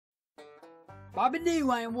Bobby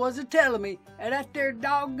Dwayne was a-telling me that there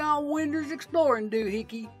doggone Windows Exploring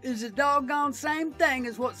doohickey is the doggone same thing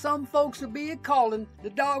as what some folks would be a-calling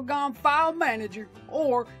the doggone File Manager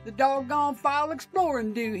or the doggone File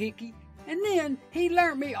Exploring doohickey. And then he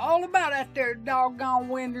learnt me all about that there doggone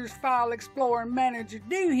Windows File Exploring Manager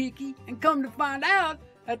doohickey, and come to find out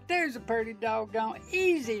that there's a pretty doggone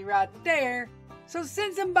easy right there. So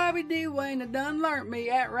since Bobby Dwayne done learnt me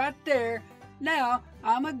at right there, now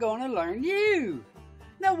I'm a-gonna learn you.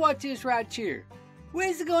 Now watch this right here.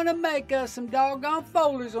 We's gonna make us some doggone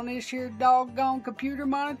folders on this here doggone computer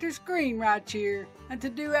monitor screen right here. And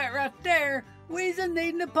to do that right there, we's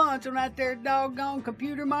a-needing to punch on that there doggone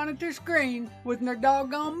computer monitor screen with their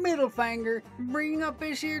doggone middle finger and bring up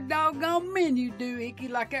this here doggone menu doohickey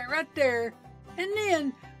like that right there. And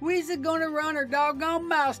then we's a-gonna run our doggone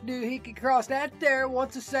mouse doohickey across that there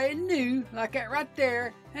what's a-saying new like that right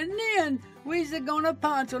there. And then we's a-gonna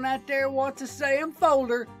punch on that there what's a-saying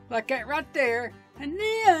folder like that right there. And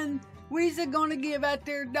then we's a-gonna give that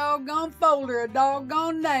there doggone folder a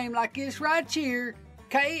doggone name like this right here,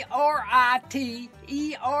 K-R-I-T-E-R-Z.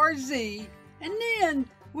 And then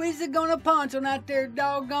we's a-gonna punch on that there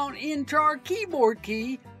doggone enter keyboard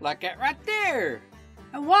key like that right there.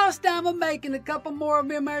 And whilst I'm a-making a couple more of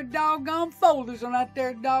them there doggone folders on that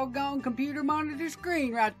there doggone computer monitor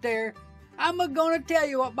screen right there, I'm a-gonna tell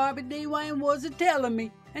you what Bobby Dwayne was a-telling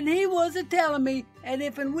me. And he was a-telling me that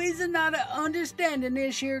if we's not a-understanding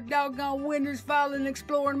this here doggone Windows File and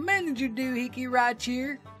Exploring Manager doohickey right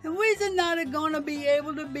here, and we's not a-gonna be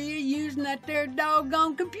able to be using that there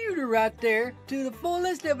doggone computer right there to the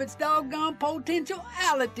fullest of its doggone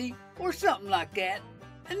potentiality, or something like that.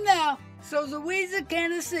 And now, so's we's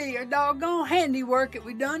a-can see our doggone handiwork that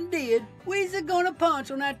we done did, we's a-gonna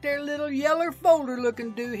punch on that there little yeller folder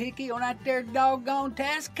looking doohickey on that there doggone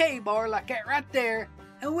task K-bar like that right there.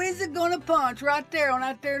 And we's a-gonna punch right there on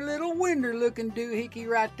that there little window looking doohickey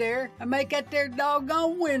right there and make that there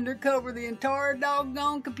doggone window cover the entire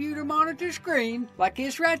doggone computer monitor screen like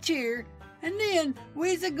this right here. And then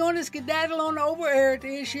we's a-gonna skedaddle on over here to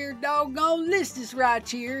this here doggone listus right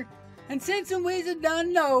here. And since we's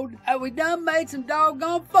done knowed that we done made some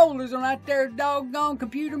doggone folders on that there doggone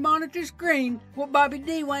computer monitor screen, what Bobby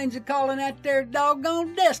Dwayne's a-calling that there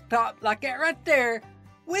doggone desktop like that right there,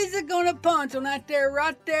 we's a-gonna punch on that there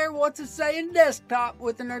right there what's a-saying desktop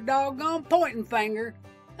with our doggone pointing finger.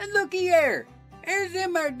 And looky here, here's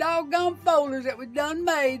them there doggone folders that we done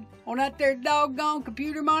made on that there doggone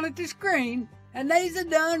computer monitor screen, and they's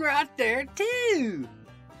a-done right there too.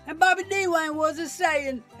 And Bobby Dwayne was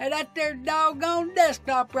a-saying that there doggone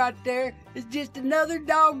desktop right there is just another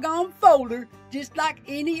doggone folder, just like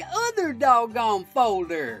any other doggone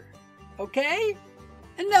folder. Okay?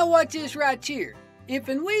 And now watch this right here. If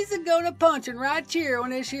we's a-gonna punchin' right here on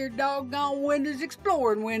this here doggone Windows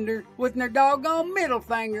Exploring window with their doggone middle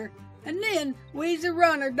finger, and then we's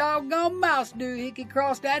a-run our doggone mouse doohickey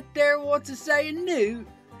across that there what's a-saying new,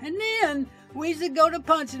 and then we's a-go to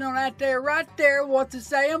punching on that there right there what's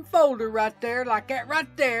a-saying folder right there like that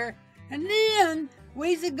right there. And then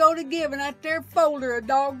we's a-go to giving that there folder a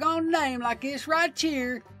doggone name like this right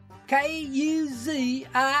here, K-U-Z-I-N.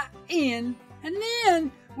 And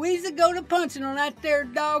then we's a-go to punching on that there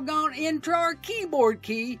doggone enter keyboard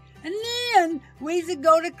key. And then we's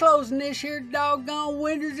a-go to closing this here doggone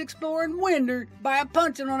Windows Exploring window by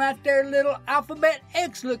punching on that there little alphabet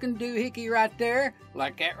X looking doohickey right there,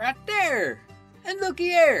 like that right there. And looky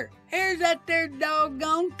here, here's that there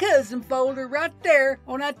doggone cousin folder right there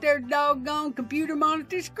on that there doggone computer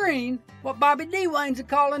monitor screen, what Bobby Dwayne's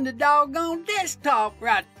a-calling the doggone desktop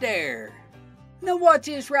right there. Now watch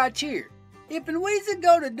this right here. If we's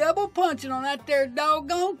a-go to double punching on that there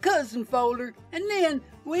doggone cousin folder, and then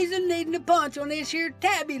we's a-needing to punch on this here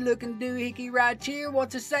tabby looking doohickey right here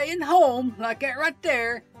what's a-saying home like that right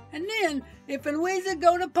there. And then if we's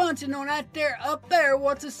a-go to punching on that there up there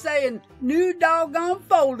what's a-saying new doggone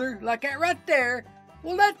folder like that right there,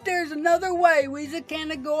 well that there's another way we's a-can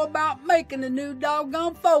go about making a new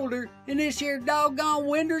doggone folder in this here doggone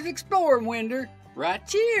Windows Explorer window right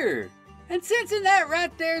here. And since that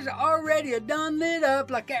right there's already done lit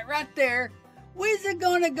up like that right there, we's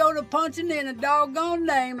a-gonna go to punching in a doggone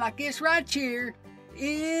name like this right here,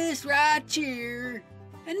 this right here.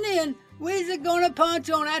 And then we's a-gonna punch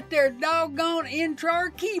on that there doggone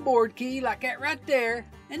enter keyboard key like that right there.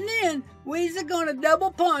 And then we's a-gonna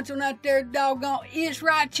double punch on that there doggone this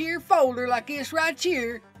right here folder like this right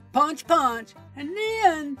here, punch punch. And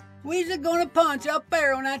then we's a-gonna punch up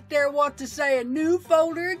there on that there what's a-saying new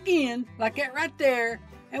folder again like that right there.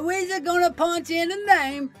 And we's a-gonna punch in a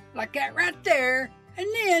name like that right there. And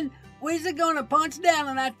then we's gonna punch down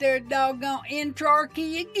on that there doggone intro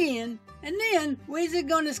key again, and then we's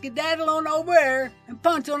gonna skedaddle on over there and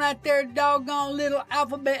punch on that there doggone little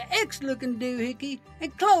alphabet X looking doohickey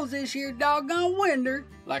and close this here doggone window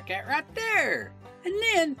like that right there. And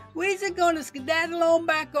then we's gonna skedaddle on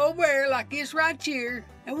back over there like this right here,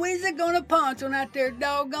 and we's gonna punch on that there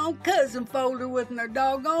doggone cousin folder with our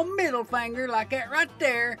doggone middle finger like that right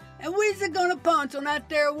there, and we's gonna punch on that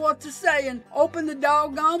there what's a saying, open the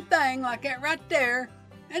doggone thing like that right there,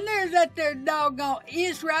 and there's that there doggone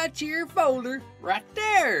is right here folder right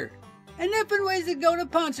there. And if we's gonna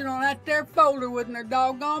punch it on that there folder with our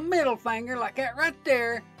doggone middle finger like that right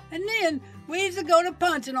there, and then we's gonna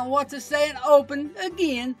punch it on what's a saying open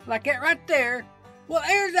again like that right there. Well,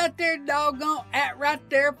 there's that there doggone at right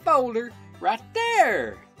there folder right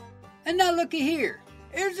there. And now looky here.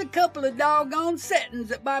 Here's a couple of doggone settings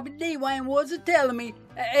that Bobby Dwayne was a-telling me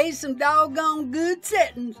that ain't some doggone good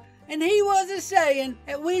settings. And he was a-saying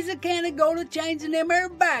that we's a-can't go to changing them here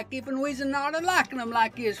back if we's not a-liking them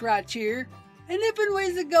like this right here. And if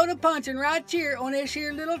we's go to punching right here on this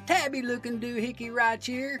here little tabby looking doohickey right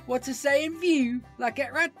here, what's a saying view, like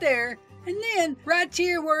that right there, and then right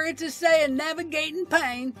here where it's a saying navigating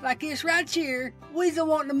pane, like this right here, we's a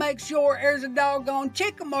wanting to make sure there's a doggone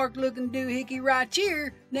check mark looking doohickey right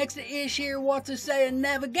here, next to this here what's a saying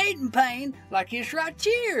navigating pane, like this right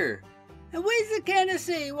here. And we's a kinda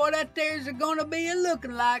see what that there's a gonna be a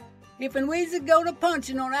looking like if we's go to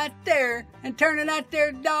punching on that there and turning that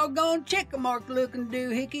there doggone check mark looking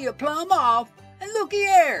doohickey a plumb off. And looky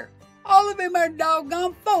here, all of them are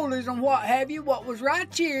doggone folders and what have you what was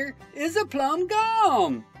right here is a plumb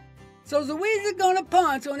gone. So the we's gonna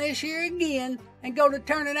punch on this here again and go to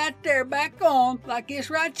turning that there back on like this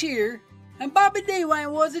right here. And Bobby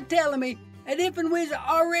Dwayne was a-telling me that if we's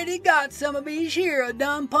already got some of these here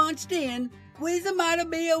done punched in, we's might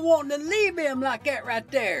be wanting to leave him like that right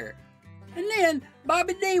there. And then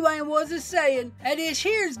Bobby Dwayne was a-saying that this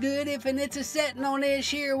here's good if it's a setting on this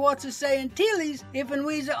here what's a saying Tilly's, if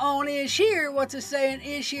we's on this here what's a saying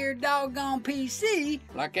this here doggone PC,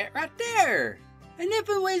 like that right there. And if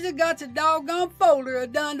we's got a doggone folder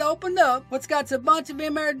done opened up, what's got a bunch of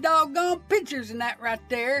them there doggone pictures in that right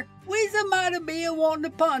there, we's might be wanting to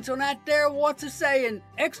punch on that there what's a saying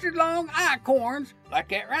extra long acorns, like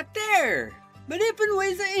that right there. But if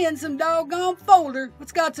we's in some doggone folder,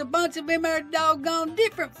 what's got a bunch of them there doggone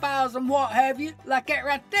different files and what have you, like that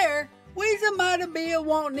right there, we's might be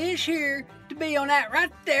wanting this here to be on that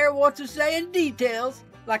right there what's a saying details,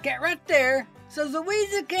 like that right there. So the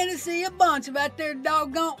we's can see a bunch of that there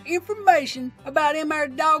doggone information about them there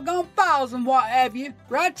doggone files and what have you,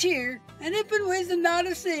 right here. And if we's not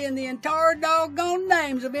seeing the entire doggone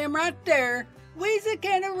names of them right there, we's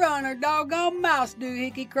can run our doggone mouse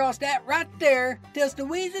doohickey across that right there till the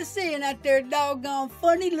we's seeing that there doggone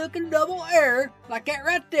funny looking double arrow like that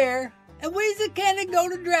right there, and we's can go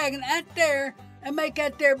to dragging that there and make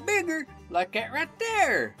that there bigger like that right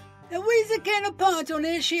there. And we's can punch on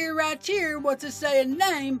this here right here what's a saying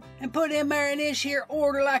name and put him there in this here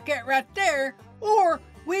order like that right there, or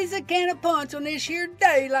we's can punch on this here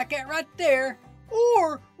day like that right there,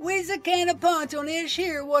 or we's can punch on this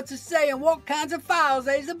here what's a saying what kinds of files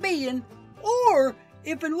they's a being, or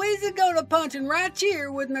if we's go to punching right here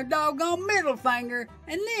with our doggone middle finger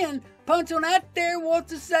and then punch on that there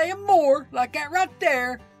what's a saying more like that right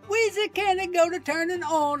there, we's can go to turning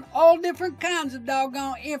on all different kinds of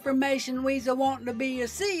doggone information we's wanting to be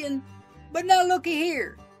seeing. But now looky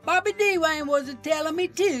here, Bobby Dwayne was a-telling me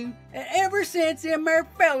too that ever since them there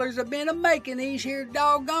fellers have been a-making these here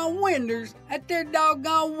doggone windows, that their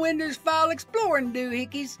doggone Windows file exploring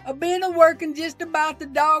doohickeys have been a-working just about the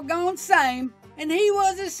doggone same, and he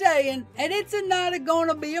was a-saying that it's not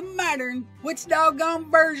a-gonna be a mattering which doggone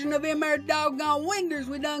version of them there doggone windows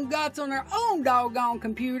we done got on our own doggone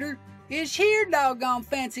computer. This here doggone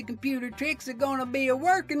fancy computer tricks are gonna be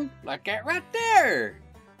a-working like that right there.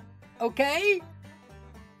 Okay?